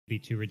be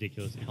too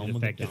ridiculous if Helm it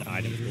of the affected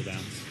item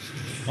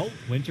cooldowns. Oh,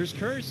 Winter's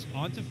Curse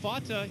onto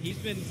Fata. He's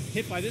been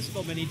hit by this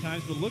spell many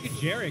times, but look at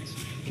Jerix.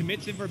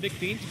 Commits in for a big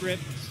Fiend's Grip.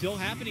 Still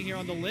happening here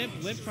on the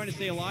Limp. Limp trying to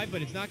stay alive,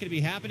 but it's not going to be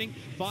happening.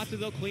 Fata,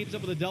 though, cleans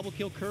up with a double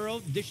kill Kuro,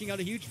 dishing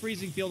out a huge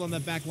freezing field on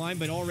that back line,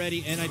 but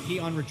already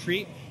NiP on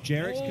retreat.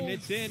 Jerix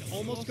commits in,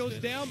 almost goes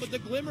down, but the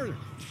Glimmer,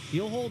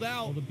 he'll hold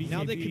out.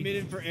 Now they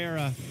committed for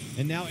Era,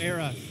 and now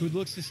Era, who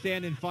looks to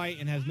stand and fight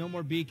and has no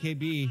more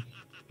BKB.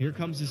 Here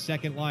comes his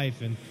second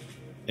life, and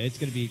it's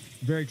going to be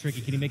very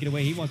tricky. Can he make it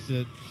away? He wants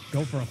to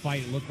go for a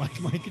fight. It looked like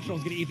Mind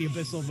Control's going to eat the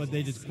Abyssal, but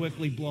they just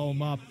quickly blow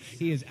him up.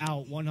 He is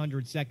out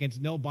 100 seconds,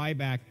 no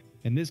buyback,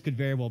 and this could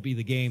very well be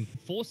the game.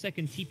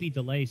 4-second TP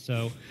delay,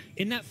 so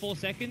in that 4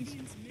 seconds,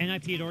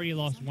 NiP had already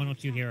lost 1 or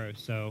 2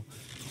 heroes, so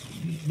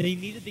they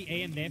needed the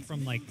AM there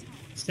from, like,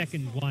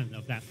 second 1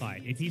 of that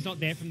fight. If he's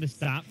not there from the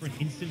start for an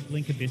instant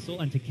blink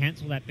Abyssal and to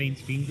cancel that Bane's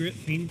Fiend Grip,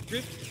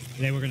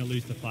 they were going to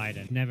lose the fight,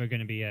 and never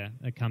going to be a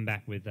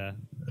comeback with a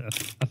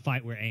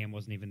fight where AM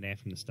wasn't even there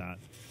from the start.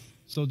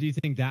 So do you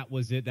think that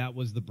was it? That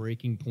was the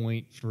breaking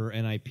point for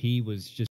NiP, was just